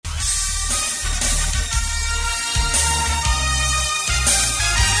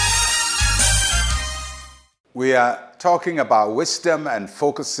We are talking about wisdom and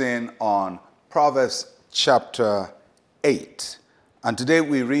focusing on Proverbs chapter 8. And today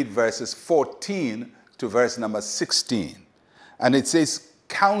we read verses 14 to verse number 16. And it says,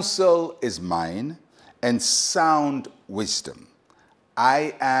 "Counsel is mine and sound wisdom.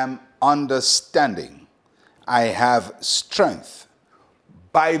 I am understanding. I have strength.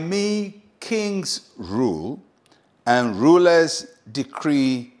 By me kings rule and rulers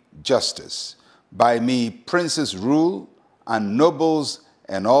decree justice. By me princes rule and nobles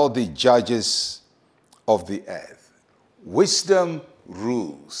and all the judges of the earth." Wisdom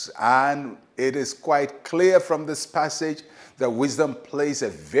rules. And it is quite clear from this passage that wisdom plays a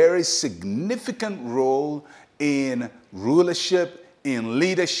very significant role in rulership, in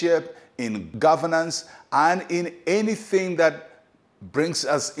leadership, in governance, and in anything that brings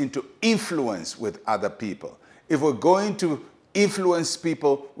us into influence with other people. If we're going to influence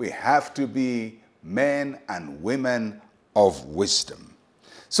people, we have to be men and women of wisdom.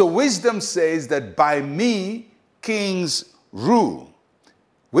 So wisdom says that by me kings rule.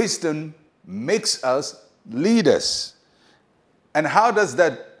 Wisdom makes us leaders. And how does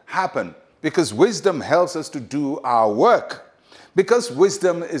that happen? Because wisdom helps us to do our work. Because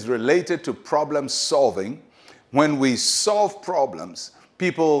wisdom is related to problem solving, when we solve problems,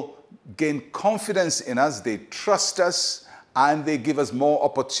 people gain confidence in us, they trust us, and they give us more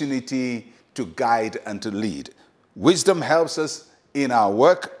opportunity to guide and to lead. Wisdom helps us in our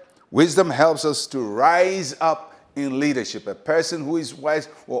work. Wisdom helps us to rise up in leadership. A person who is wise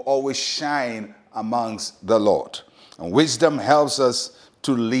will always shine amongst the Lord. And wisdom helps us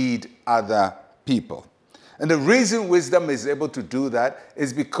to lead other people. And the reason wisdom is able to do that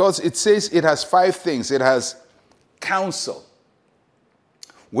is because it says it has 5 things. It has counsel.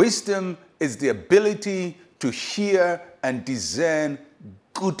 Wisdom is the ability to hear and discern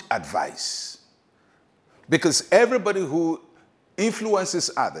good advice. Because everybody who influences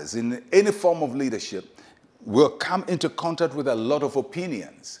others in any form of leadership will come into contact with a lot of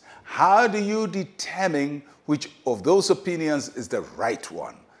opinions. How do you determine which of those opinions is the right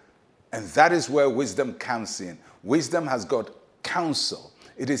one? And that is where wisdom comes in. Wisdom has got counsel.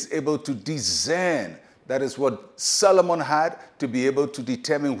 It is able to discern. That is what Solomon had, to be able to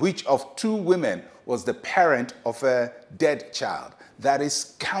determine which of 2 women was the parent of a dead child. That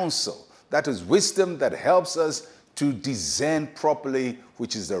is counsel. That is wisdom that helps us to discern properly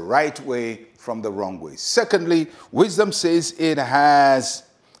which is the right way from the wrong way. Secondly, wisdom says it has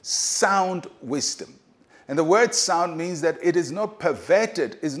sound wisdom. And the word sound means that it is not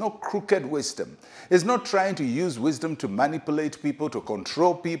perverted, it's not crooked wisdom. It's not trying to use wisdom to manipulate people, to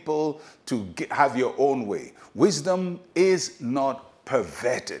control people, to have your own way. Wisdom is not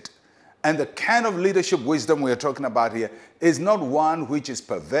perverted. And the kind of leadership wisdom we are talking about here is not one which is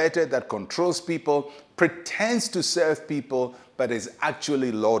perverted, that controls people, pretends to serve people, but is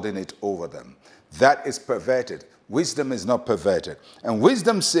actually lording it over them. That is perverted. Wisdom is not perverted. And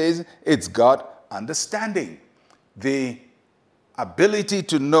wisdom says it's got understanding, the ability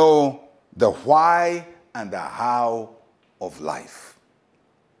to know the why and the how of life.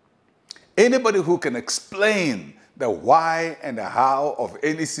 Anybody who can explain the why and the how of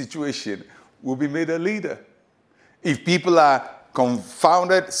any situation will be made a leader. If people are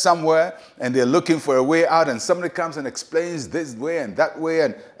confounded somewhere and they're looking for a way out, and somebody comes and explains this way and that way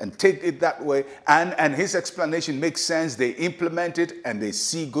and take it that way, and his explanation makes sense, they implement it and they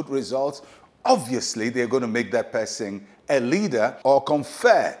see good results, obviously they're going to make that person a leader or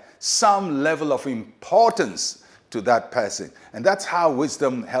confer some level of importance to that person. And that's how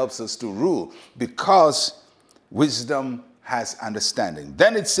wisdom helps us to rule, because wisdom has understanding.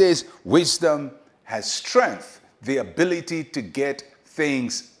 Then it says wisdom has strength, the ability to get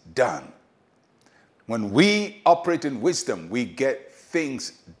things done. When we operate in wisdom, we get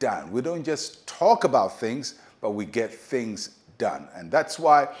things done. We don't just talk about things, but we get things done. And that's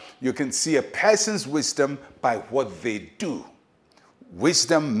why you can see a person's wisdom by what they do.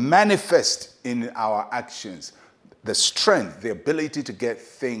 Wisdom manifests in our actions, the strength, the ability to get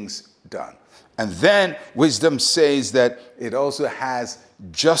things done. And then wisdom says that it also has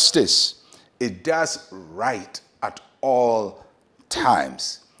justice. It does right at all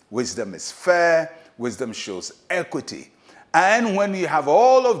times. Wisdom is fair. Wisdom shows equity. And when you have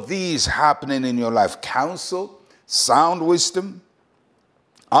all of these happening in your life, counsel, sound wisdom,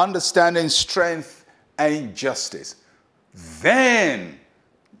 understanding, strength, and justice, then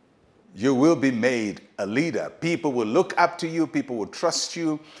you will be made a leader. People will look up to you. People will trust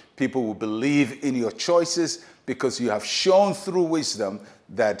you. People will believe in your choices because you have shown through wisdom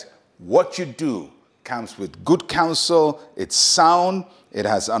that what you do comes with good counsel. It's sound. It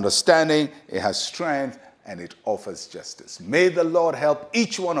has understanding. It has strength. and it offers justice. May the Lord help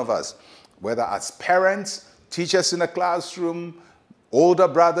each one of us, whether as parents, teachers in the classroom, older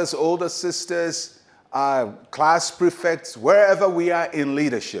brothers, older sisters, class prefects, wherever we are in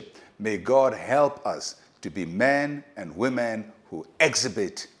leadership. May God help us to be men and women who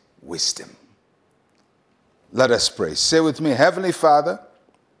exhibit wisdom. Let us pray. Say with me, Heavenly Father,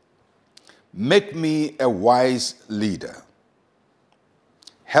 make me a wise leader.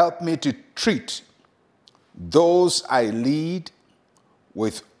 Help me to treat those I lead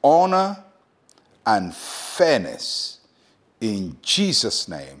with honor and fairness. In Jesus'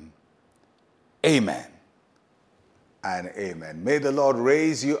 name, amen and amen. May the Lord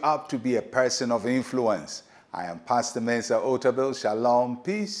raise you up to be a person of influence. I am Pastor Mensa Otabil. Shalom,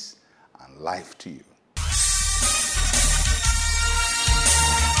 peace, and life to you.